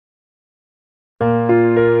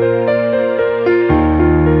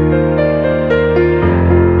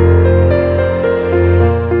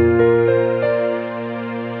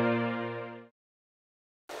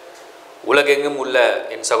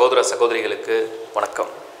சகோதர சகோதரிகளுக்கு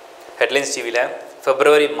வணக்கம். ஹெட்லைன்ஸ் டிவியில்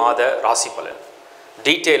பிப்ரவரி மாத ராசி பலன்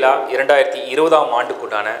டீட்டெயிலாக 2020ஆம்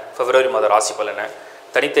ஆண்டுக்குண்டான பிப்ரவரி மாத ராசி பலனை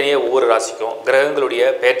தனித்தனியே ஒவ்வொரு ராசிக்கும் கிரகங்களுடைய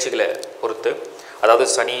பெயர்ச்சிகளை பொறுத்து, அதாவது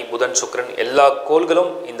சனி, புதன், சுக்கிரன் எல்லா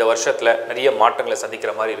கோள்களும் இந்த வருஷத்தில் நிறைய மாற்றங்களை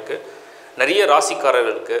சந்திக்கிற மாதிரி இருக்குது. நிறைய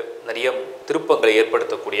ராசிக்காரர்களுக்கு நிறைய திருப்பங்களை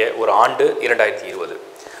ஏற்படுத்தக்கூடிய ஒரு ஆண்டு 2020.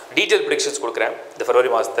 டீட்டெயில் ப்ரிடிக்ஷன்ஸ் கொடுக்குறேன். இந்த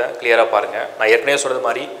பிப்ரவரி மாதத்தை கிளியராக பாருங்கள். நான் ஏற்கனவே சொன்னது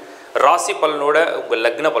மாதிரி ராசி பலனோட உங்கள்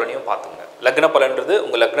லக்ன பலனையும் பார்த்துங்க. லக்ன பலன்றது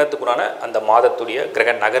உங்கள் லக்னத்துக்குண்டான அந்த மாதத்துடைய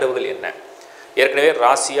கிரக நகர்வுகள் என்ன. ஏற்கனவே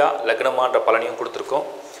ராசியாக லக்னமான்ற பலனையும் கொடுத்துருக்கோம்.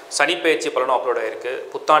 சனி பயிற்சி பலனும் அப்லோட் ஆகிருக்கு,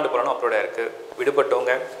 புத்தாண்டு பலனும் அப்லோட் ஆகிருக்கு.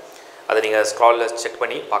 விடுபட்டவங்க அதை நீங்கள் ஸ்க்ராலில் செக்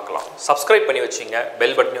பண்ணி பார்க்கலாம். சப்ஸ்கிரைப் பண்ணி வச்சிங்க,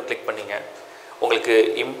 பெல் பட்டனையும் கிளிக் பண்ணிங்க. உங்களுக்கு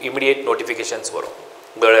இமிடியேட் நோட்டிஃபிகேஷன்ஸ் வரும்.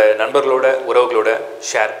 உங்களோட நண்பர்களோட உறவுகளோட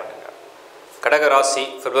ஷேர் பண்ணுங்கள். கடக ராசி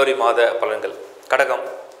பிப்ரவரி மாத பலன்கள். கடகம்,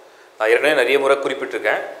 நான் ஏற்கனவே நிறைய முறை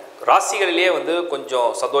குறிப்பிட்டிருக்கேன். ராசிகளிலே கொஞ்சம்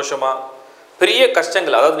சந்தோஷமாக பெரிய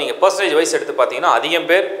கஷ்டங்கள், அதாவது நீங்கள் பர்சன்டேஜ் வைஸ் எடுத்து பார்த்தீங்கன்னா அதிகம்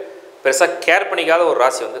பேர் பெருசாக கேர் பண்ணிக்காத ஒரு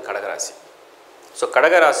ராசி கடகராசி. ஸோ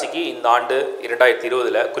கடகராசிக்கு இந்த ஆண்டு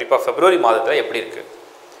 2020 குறிப்பாக பிப்ரவரி மாதத்தில் எப்படி இருக்குது,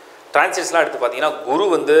 டிரான்சிட்ஸ்லாம் எடுத்து பார்த்தீங்கன்னா குரு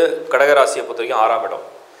கடகராசியை பொறுத்த வரைக்கும் 6ஆம் இடம்.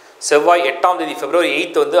 செவ்வாய் 8ஆம் தேதி பிப்ரவரி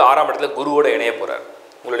 8 6ஆம் இடத்துல குருவோட இணைய போகிறார்.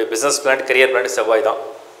 உங்களுடைய பிஸ்னஸ் பிளான், கரியர் பிளான் செவ்வாய் தான்.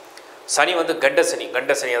 சனி கண்ட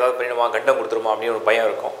சனி ஏதாவது பண்ணிடுமா, கண்டம் கொடுத்துருமா அப்படின்னு ஒரு பயம்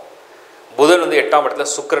இருக்கும். புதன் 8ஆம் இடத்துல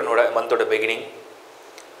சுக்கிரனோட மந்தோட பிகினிங்.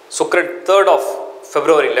 சுக்கிரன் 3rd of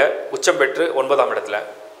February உச்சம் பெற்று 9ஆம் இடத்துல.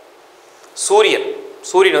 சூரியன்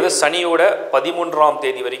சனியோட 13ஆம்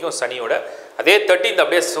தேதி வரைக்கும் சனியோட, அதே 13th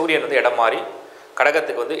அப்படியே சூரியன் இடம் மாறி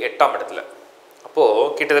கடகத்துக்கு 8ஆம் இடத்துல. அப்போது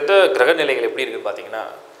கிட்டத்தட்ட கிரக நிலைகள் எப்படி இருக்குன்னு பார்த்தீங்கன்னா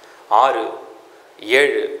 6,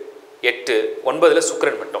 7, 8, 9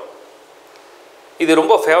 சுக்கிரன் மட்டும். இது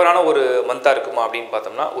ரொம்ப ஃபேவரான ஒரு மந்தாக இருக்குமா அப்படின்னு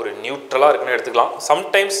பார்த்தோம்னா ஒரு நியூட்ரலாக இருக்குன்னு எடுத்துக்கலாம்.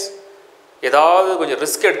 சம்டைம்ஸ் ஏதாவது கொஞ்சம்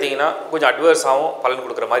ரிஸ்க் எடுத்திங்கன்னா கொஞ்சம் அட்வர்ஸாகவும் பலன்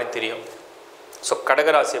கொடுக்குற மாதிரி தெரியும். ஸோ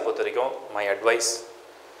கடகராசியை பொறுத்த வரைக்கும் மை அட்வைஸ்,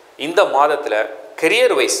 இந்த மாதத்தில்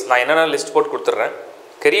கெரியர் வைஸ் நான் என்னென்ன லிஸ்ட் போட்டு கொடுத்துட்றேன்.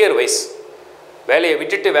 கெரியர் வைஸ் வேலையை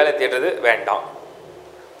விட்டுட்டு வேலை தேடுறது வேண்டாம்.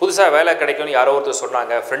 புதுசாக வேலை கிடைக்கும்னு யாரோ ஒருத்தர்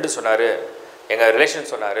சொன்னாங்க, ஃப்ரெண்டு சொன்னார், எங்கள்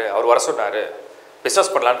ரிலேஷன் சொன்னார், அவர் வர சொன்னார்,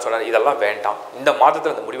 பிஸ்னஸ் பண்ணலான்னு சொன்னார், இதெல்லாம் வேண்டாம். இந்த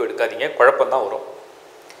மாதத்தில் அந்த முடிவு எடுக்காதீங்க, குழப்பம்தான் வரும்.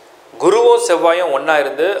 குருவும் செவ்வாயும் ஒன்றா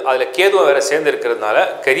இருந்து அதில் கேதுவும் வேறு சேர்ந்து இருக்கிறதுனால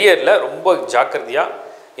கெரியரில் ரொம்ப ஜாக்கிரதையாக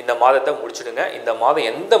இந்த மாதத்தை முடிச்சுடுங்க. இந்த மாதம்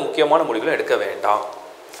எந்த முக்கியமான முடிவுகளும் எடுக்க வேண்டாம்.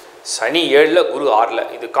 சனி 7, குரு 6.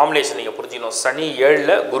 இது காம்பினேஷன் நீங்கள் புரிஞ்சுக்கணும். சனி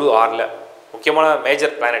 7, குரு 6 முக்கியமான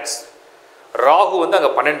மேஜர் பிளானட்ஸ். ராகு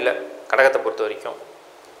அங்கே 12 கடகத்தை பொறுத்த வரைக்கும்.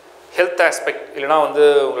 ஹெல்த் ஆஸ்பெக்ட் இல்லைனா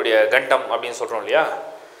உங்களுடைய கண்டம் அப்படின்னு சொல்கிறோம் இல்லையா,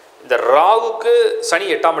 இந்த ராகுக்கு சனி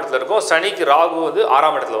 8ஆம் இடத்துல இருக்கும், சனிக்கு ராகு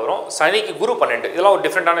 6ஆம் இடத்துல வரும், சனிக்கு குரு 12. இதெல்லாம் ஒரு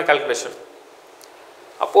டிஃப்ரெண்ட்டான கால்குலேஷன்.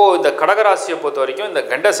 அப்போது இந்த கடகராசியை பொறுத்த வரைக்கும் இந்த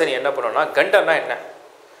கண்ட சனி என்ன பண்ணோன்னா, கண்டம்னா என்ன,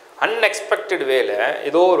 அன்எக்ஸ்பெக்டட் வேல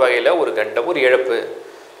ஏதோ ஒரு வகையில் ஒரு கண்டம், ஒரு இழப்பு,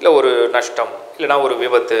 இல்லை ஒரு நஷ்டம், இல்லைனா ஒரு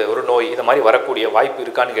விபத்து, ஒரு நோய், இந்த மாதிரி வரக்கூடிய வாய்ப்பு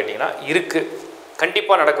இருக்கான்னு கேட்டிங்கன்னா இருக்குது.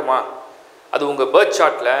 கண்டிப்பாக நடக்குமா? அது உங்கள் பர்த்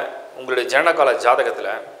சார்ட்டில் உங்களுடைய ஜனனகால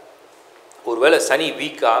ஜாதகத்தில் ஒருவேளை சனி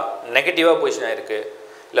வீக்காக நெகட்டிவாக பொசிஷனாக இருக்குது,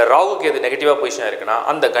 இல்லை ராகுக்கு எது நெகட்டிவாக பொசிஷனாக இருக்குன்னா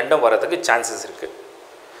அந்த கண்டம் வரதுக்கு சான்சஸ் இருக்குது.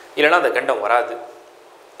 இல்லைனா அந்த கண்டம் வராது.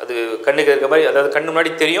 அது கண்ணுக்கு இருக்க மாதிரி, அதாவது கண்ணு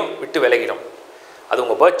முன்னாடி தெரியும், விட்டு விலகிடும். அது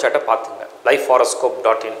உங்கள் பர்த் சார்ட்டை பார்த்துங்க.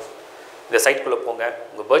 lifehoroscope.in இந்த சைட்குள்ளே போங்க,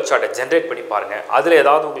 உங்கள் பர்த் சார்ட்டை ஜென்ரேட் பண்ணி பாருங்கள். அதில்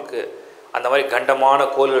ஏதாவது உங்களுக்கு அந்த மாதிரி கண்டமான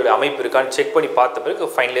கோள்களுடைய அமைப்பு இருக்கான்னு செக் பண்ணி பார்த்த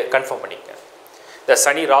பிறகு ஃபைனலி கன்ஃபார்ம் பண்ணிக்கங்க. இந்த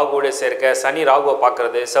சனி ராகுவோட சேர்க்க, சனி ராகுவை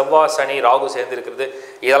பார்க்குறது, செவ்வாய் சனி ராகு சேர்ந்துருக்கிறது,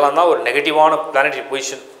 இதெல்லாம் தான் ஒரு நெகட்டிவான பிளானட்டரி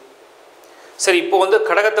பொசிஷன். சரி, இப்போ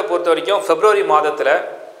கடகத்தை பொறுத்த வரைக்கும் பிப்ரவரி மாதத்தில்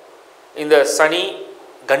இந்த சனி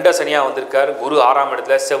கண்ட சனியாக வந்திருக்கார். குரு 6ஆம்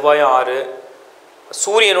இடத்துல, செவ்வாயும் 6,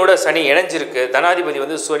 சூரியனோட சனி இணைஞ்சிருக்கு.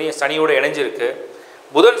 தனாதிபதி சனியோட இணைஞ்சிருக்கு.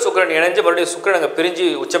 புதன் சுக்கிரன் இணைஞ்சு மறுபடியும் சுக்கிரன் அங்கே பிரிஞ்சு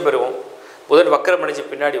உச்சம் பெறுவோம். புதன் வக்கரம் அடைஞ்சு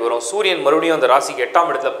பின்னாடி வரும். சூரியன் மறுபடியும் அந்த ராசிக்கு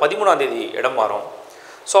 8ஆம் இடத்துல 13ஆம் தேதி இடம் மாறும்.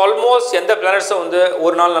 ஸோ ஆல்மோஸ்ட் எந்த பிளானட்ஸும்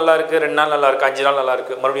ஒரு நாள் நல்லா இருக்குது, 2 நாள் நல்லா இருக்குது, 5 நாள் நல்லா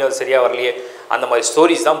இருக்குது, மறுபடியும் அது சரியாக வரலையே, அந்த மாதிரி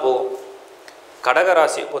ஸ்டோரிஸ் தான் போகும்.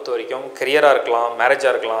 கடகராசியை பொறுத்த வரைக்கும் கெரியராக இருக்கலாம்,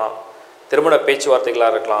 மேரேஜாக இருக்கலாம், திருமண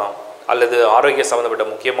பேச்சுவார்த்தைகளாக இருக்கலாம், அல்லது ஆரோக்கிய சம்மந்தப்பட்ட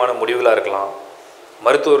முக்கியமான முடிவுகளாக இருக்கலாம்,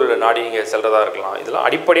 மருத்துவர்கள் நாடி நீங்கள் செல்கிறதா இருக்கலாம். இதெல்லாம்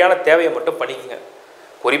அடிப்படையான தேவையை மட்டும் பண்ணிக்கங்க.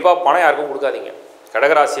 குறிப்பாக பணம் யாருக்கும் கொடுக்காதீங்க.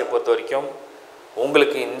 கடகராசியை பொறுத்த வரைக்கும்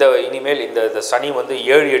உங்களுக்கு இனிமேல் இந்த சனி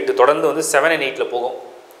 7, 8 தொடர்ந்து 7 and 8 போகும்.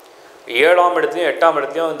 7ஆம் இடத்துலையும் 8ஆம்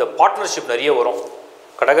இடத்துலையும் இந்த பார்ட்னர்ஷிப் நிறைய வரும்.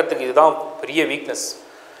 கடகத்துக்கு இதுதான் பெரிய வீக்னஸ்.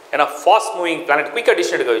 ஏன்னா ஃபாஸ்ட் மூவிங் பிளானட் குயிக்காக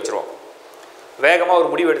டிசிஷன் எடுக்க வச்சுருவோம். வேகமாக ஒரு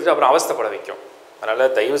முடிவு எடுத்துகிட்டு அப்புறம் அவஸ்தைப்பட வைக்கும்.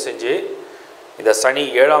 அதனால் தயவு செஞ்சு இந்த சனி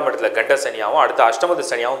 7ஆம் இடத்துல கண்ட சனியாகவும் அடுத்த அஷ்டமத்து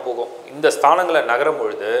சனியாகவும் போகும். இந்த ஸ்தானங்களை நகரும்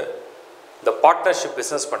பொழுது இந்த பார்ட்னர்ஷிப்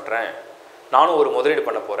பிஸ்னஸ் பண்ணுறேன், நானும் ஒரு முதலீடு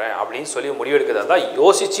பண்ண போகிறேன் அப்படின்னு சொல்லி முடிவெடுக்கிறதா இருந்தால்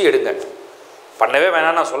யோசித்து எடுங்க. பண்ணவே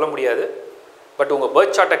வேணாம்னு நான் சொல்ல முடியாது. பட் உங்கள்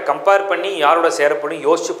பர்த் சார்ட்டை கம்பேர் பண்ணி யாரோட சேரப்பண்ணி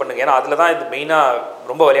யோசிச்சு பண்ணுங்கள். ஏன்னா அதில் தான் இது மெயினாக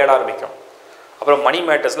ரொம்ப விளையாட ஆரம்பிக்கும். அப்புறம் மணி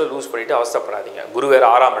மேட்டர்ஸில் லூஸ் பண்ணிவிட்டு அவஸ்தப்படாதீங்க. குரு வேறு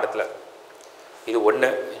 6ஆம் இடத்துல. இது ஒன்று.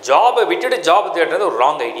 ஜாபை விட்டுட்டு ஜாப் தேடுறது ஒரு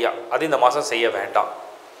ராங் ஐடியா. அது இந்த மாதம் செய்ய வேண்டாம்.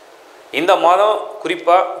 இந்த மாதம்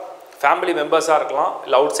குறிப்பாக ஃபேமிலி மெம்பர்ஸாக இருக்கலாம்,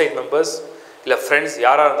 இல்லை அவுட் சைட் மெம்பர்ஸ், இல்லை ஃப்ரெண்ட்ஸ்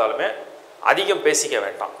யாராக இருந்தாலுமே அதிகம் பேசிக்க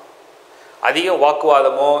வேண்டாம். அதிகம்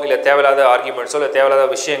வாக்குவாதமோ இல்லை தேவையில்லாத ஆர்கியூமெண்ட்ஸோ இல்லை தேவையில்லாத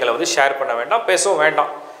விஷயங்களை வந்து ஷேர் பண்ண வேண்டாம், பேசவும்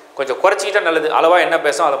வேண்டாம். கொஞ்சம் குறைச்சிக்கிட்டால் நல்லது. அளவாக என்ன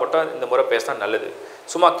பேசும் அதை மட்டும் இந்த முறை பேசினா நல்லது.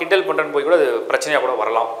 சும்மா கிண்டல் பண்ணுறேன்னு போய் கூட அது பிரச்சனையாக கூட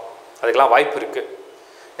வரலாம். அதுக்கெல்லாம் வாய்ப்பு இருக்குது.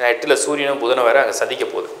 ஏன்னா 8ல் சூரியனும் புதனும் வேறு அங்கே சந்திக்க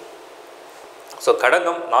போகுது. ஸோ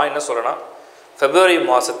கடகம் நான் என்ன சொல்கிறேன்னா, February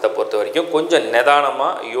மாதத்தை பொறுத்த வரைக்கும் கொஞ்சம்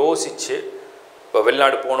நிதானமாக யோசித்து, இப்போ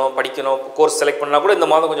வெளிநாடு போகணும், படிக்கணும், கோர்ஸ் செலக்ட் பண்ணால் கூட இந்த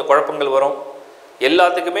மாதம் கொஞ்சம் குழப்பங்கள் வரும்.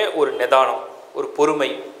 எல்லாத்துக்குமே ஒரு நிதானம், ஒரு பொறுமை.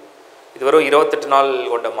 இது வரும் 28 நாள்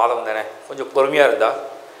கொண்ட மாதம் தானே, கொஞ்சம் பொறுமையாக இருந்தால்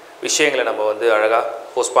விஷயங்களை நம்ம வந்து அழகாக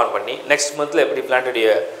போஸ்ட்பான் பண்ணி நெக்ஸ்ட் மந்தில் எப்படி பிளான்டுடைய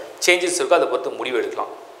சேஞ்சஸ் இருக்கோ அதை பொறுத்து முடிவு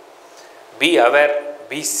எடுக்கலாம். Be aware,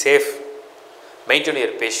 be safe, maintain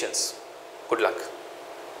your patience. Good luck.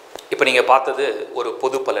 இப்போ நீங்கள் பார்த்தது ஒரு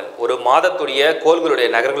பொது பலன், ஒரு மாதத்துடைய கோள்களுடைய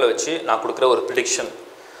நகர்களை வச்சு நான் கொடுக்குற ஒரு ப்ரிடிக்ஷன்.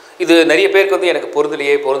 இது நிறைய பேருக்கு வந்து எனக்கு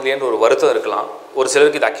பொருந்தலையேன்னு ஒரு வருத்தம் இருக்கலாம். ஒரு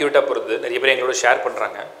சிலருக்கு இது அக்யூரேட்டாக பொருது. நிறைய பேர் எங்களோட ஷேர்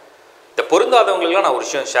பண்ணுறாங்க. இந்த பொருந்தாதவங்களுக்குலாம் நான் ஒரு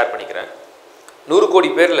விஷயம் ஷேர் பண்ணிக்கிறேன். 100 கோடி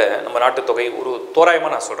பேரில் நம்ம நாட்டு தொகை ஒரு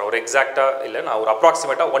தோராயமாக நான் சொல்கிறேன், ஒரு எக்ஸாக்டாக இல்லை, நான் ஒரு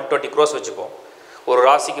அப்ராக்சிமேட்டாக 120 crores வச்சுப்போம். ஒரு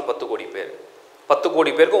ராசிக்கு 10 கோடி பேர், 10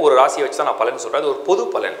 கோடி பேருக்கும் ஒரு ராசியை வச்சு தான் நான் பலன் சொல்கிறேன். அது ஒரு பொது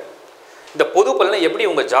பலன். இந்த பொது பலனை எப்படி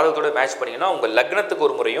உங்கள் ஜாதகத்தோட மேட்ச் பண்ணிங்கன்னா, உங்கள் லக்னத்துக்கு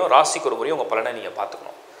ஒரு முறையும் ராசிக்கு ஒரு முறையும் உங்கள் பலனை நீங்கள்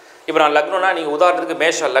பார்த்துக்கணும். இப்போ நான் லக்னம்னா நீங்கள் உதாரணத்துக்கு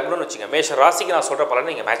மேஷ லக்னம்னு வச்சுங்க, மேஷ ராசிக்கு நான் சொல்கிற பலனை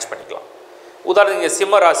நீங்கள் மேட்ச் பண்ணிக்கலாம். உதாரணத்துக்கு நீங்கள்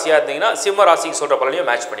சிம்ம ராசியாக இருந்தீங்கன்னா சிம்ம ராசிக்கு சொல்கிற பலனையும்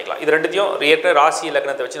மேட்ச் பண்ணிக்கலாம். இது ரெண்டுத்தையும் ஏற்கனவே ராசி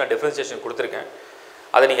லக்னத்தை வச்சு நான் டிஃப்ரென்சியேஷன் கொடுத்துருக்கேன்.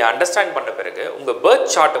 அதை நீங்கள் அண்டர்ஸ்டாண்ட் பண்ண பிறகு உங்கள் பர்த்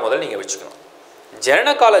சார்ட்டை முதல்ல நீங்கள் வச்சுக்கணும்.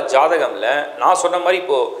 ஜனனகால ஜாதகமில் நான் சொன்ன மாதிரி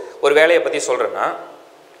இப்போது ஒரு வேலையை பற்றி சொல்கிறேன்னா,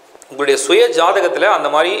 உங்களுடைய சுய ஜாதகத்தில் அந்த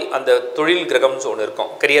மாதிரி அந்த தொழில் கிரகம்னு ஒன்று இருக்கும்,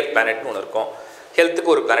 கரியர் பிளானட்னு ஒன்று இருக்கும்,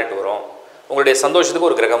 ஹெல்த்துக்கு ஒரு பிளானட் வரும், உங்களுடைய சந்தோஷத்துக்கு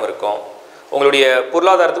ஒரு கிரகம் இருக்கும், உங்களுடைய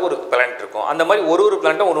பொருளாதாரத்துக்கு ஒரு பிளானட் இருக்கும். அந்த மாதிரி ஒரு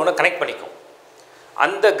பிளானட்டும் ஒன்று கனெக்ட் பண்ணிக்கும்.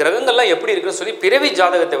 அந்த கிரகங்கள்லாம் எப்படி இருக்குன்னு சொல்லி பிறவி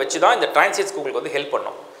ஜாதகத்தை வச்சு தான் இந்த டிரான்சிட்ஸ்க்கு உங்களுக்கு வந்து ஹெல்ப்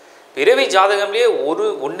பண்ணும். பிறவி ஜாதகம்லேயே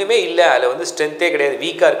ஒன்றுமே இல்லை, அதில் வந்து ஸ்ட்ரென்த்தே கிடையாது,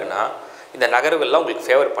 வீக்காக இருக்குன்னா இந்த நகர்வுகள்லாம் உங்களுக்கு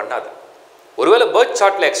ஃபேவர் பண்ணாது. ஒருவேளை பர்த்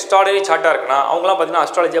சார்ட்டில் எக்ஸ்ட்ராடனரி சார்ட்டாக இருக்குன்னா அவங்களாம் பார்த்தீங்கன்னா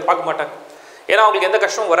அஸ்ட்ராலஜியாக பார்க்க மாட்டாங்க. ஏன்னா அவங்களுக்கு எந்த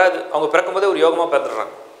கஷ்டமும் வராது, அவங்க பிறக்கும்போதே ஒரு யோகமாக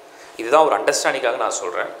பிறந்துடுறாங்க. இதுதான் ஒரு அண்டர்ஸ்டாண்டிங்காக நான்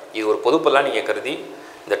சொல்கிறேன். இது ஒரு பொதுப்பெல்லாம் நீங்கள் கருதி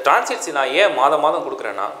இந்த டிரான்சிட்ஸ் நான் ஏன் மாதம்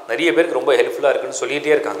கொடுக்குறேன்னா, நிறைய பேருக்கு ரொம்ப ஹெல்ப்ஃபுல்லாக இருக்குன்னு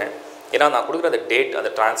சொல்லிகிட்டே இருக்காங்க. ஏன்னா நான் கொடுக்குற அந்த டேட்,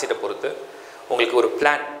 அந்த டிரான்சிட்டை பொறுத்து உங்களுக்கு ஒரு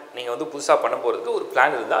பிளான், நீங்கள் வந்து புதுசாக பண்ண போகிறதுக்கு ஒரு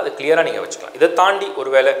பிளான் இருந்தால் அது கிளியராக நீங்கள் வச்சுக்கலாம். இதை தாண்டி ஒரு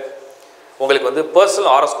வேளை உங்களுக்கு வந்து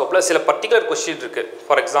பர்சனல் ஹாரோஸ்கோப்பில் சில பர்டிகுலர் கொஸ்டின் இருக்குது.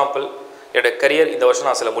 ஃபார் எக்ஸாம்பிள், என்னோடய கரியர் இந்த வருஷம்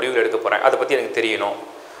நான் சில முடிவுகள் எடுக்க போகிறேன், அதை பற்றி எனக்கு தெரியணும்,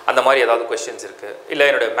 அந்த மாதிரி ஏதாவது கொஸ்டின்ஸ் இருக்குது. இல்லை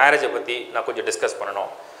என்னோடய மேரேஜை பற்றி நான் கொஞ்சம் டிஸ்கஸ் பண்ணணும்,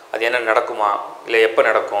 அது என்ன நடக்குமா, இல்லை எப்போ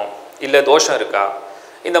நடக்கும், இல்லை தோஷம் இருக்கா,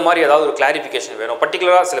 இந்த மாதிரி ஏதாவது ஒரு கிளாரிஃபிகேஷன் வேணும்.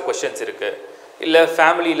 பர்டிகுலராக சில கொஸ்டின்ஸ் இருக்குது. இல்லை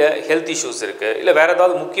ஃபேமிலியில் ஹெல்த் இஷ்யூஸ் இருக்குது, இல்லை வேறு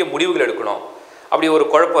ஏதாவது முக்கிய முடிவுகள் எடுக்கணும், அப்படி ஒரு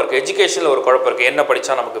குழப்பம் இருக்குது. எஜுகேஷனில் ஒரு குழப்பம் இருக்குது, என்ன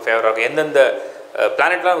படித்தா நமக்கு ஃபேவராக இருக்கும், எந்தெந்த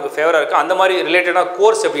பிளானட்லாம் நமக்கு ஃபேவராக இருக்குது, அந்த மாதிரி ரிலேட்டடாக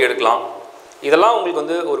கோர்ஸ் எப்படி எடுக்கலாம், இதெல்லாம் உங்களுக்கு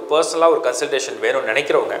வந்து ஒரு பர்சனலாக ஒரு கன்சல்டேஷன் வேணும்னு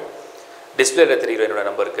நினைக்கிறவங்க டிஸ்பிளேல தெரிகிற என்னோடய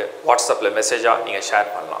நம்பருக்கு வாட்ஸ்அப்பில் மெசேஜாக நீங்கள்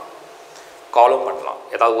ஷேர் பண்ணலாம், காலும் பண்ணலாம்.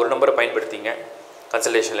 ஏதாவது ஒரு நம்பரை பயன்படுத்திங்க,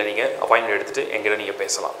 கன்சல்டேஷனில் நீங்கள் அப்பாயின்மெண்ட் எடுத்துகிட்டு எங்கிட்ட நீங்கள்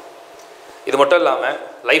பேசலாம். இது மட்டும் இல்லாமல்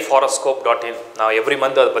lifehoroscope.in நான் எவ்ரி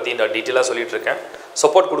மந்த் அதை பற்றி நான் டீட்டெயிலாக சொல்லிகிட்டு இருக்கேன்.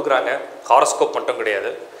 சப்போர்ட் கொடுக்குறாங்க. ஹாரோஸ்கோப் மட்டும்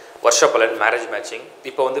கிடையாது, வருஷ பலன், மேரேஜ் மேட்சிங்,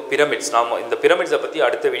 இப்போ வந்து பிரமிட்ஸ். நாம் இந்த பிரமிட்ஸை பற்றி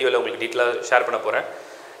அடுத்த வீடியோவில் உங்களுக்கு டீட்டெயிலாக ஷேர் பண்ண போகிறேன்.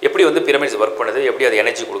 எப்படி வந்து பிரமிட்ஸ் ஒர்க் பண்ணுது, எப்படி அது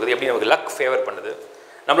எனர்ஜி கொடுக்குது, எப்படி நமக்கு லக் ஃபேவர் பண்ணுது,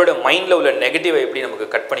 நம்மளோட மைண்டில் உள்ள நெகட்டிவை எப்படி நமக்கு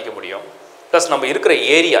கட் பண்ணிக்க முடியும், ப்ளஸ் நம்ம இருக்கிற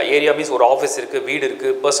ஏரியா மீன்ஸ் ஒரு ஆஃபீஸ் இருக்குது, வீடு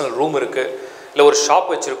இருக்குது, பர்சனல் ரூம் இருக்குது, இல்லை ஒரு ஷாப்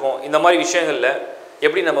வச்சுருக்கோம், இந்த மாதிரி விஷயங்களில்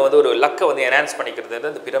எப்படி நம்ம வந்து ஒரு லக்கை வந்து என்ஹான்ஸ் பண்ணிக்கிறது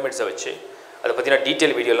இந்த பிரமிட்ஸை வச்சு அதை பற்றின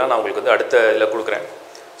டீட்டெயில் வீடியோலாம் நான் உங்களுக்கு வந்து அடுத்த இதில் கொடுக்குறேன்.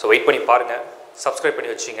 ஸோ வெயிட் பண்ணி பாருங்கள், சப்ஸ்கிரைப் பண்ணி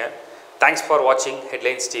வச்சுங்க. தேங்க்ஸ் ஃபார் வாட்சிங்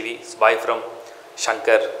headlines TV. Bye from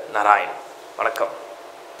Shankar Narayan. வணக்கம்.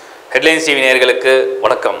 ஹெட்லைன்ஸ் டிவி நேயர்களுக்கு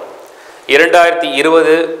வணக்கம்.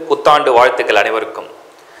 2020 புத்தாண்டு வாழ்த்துக்கள் அனைவருக்கும்.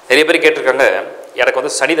 நிறைய பேர் கேட்டிருக்காங்க, எனக்கு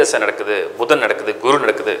வந்து சனி தசை நடக்குது, புதன் நடக்குது, குரு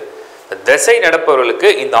நடக்குது, தசை நடப்பவர்களுக்கு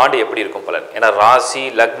இந்த ஆண்டு எப்படி இருக்கும் பலன்? ஏன்னா ராசி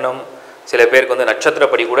லக்னம் சில பேருக்கு வந்து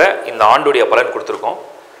நட்சத்திரப்படி கூட இந்த ஆண்டுடைய பலன் கொடுத்துருக்கோம்.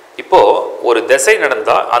 இப்போது ஒரு திசை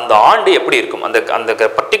நடந்தால் அந்த ஆண்டு எப்படி இருக்கும், அந்த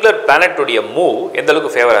பர்டிகுலர் பிளானட்டுடைய மூவ் எந்த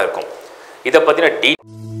அளவுக்கு ஃபேவராக இருக்கும், இதை பற்றின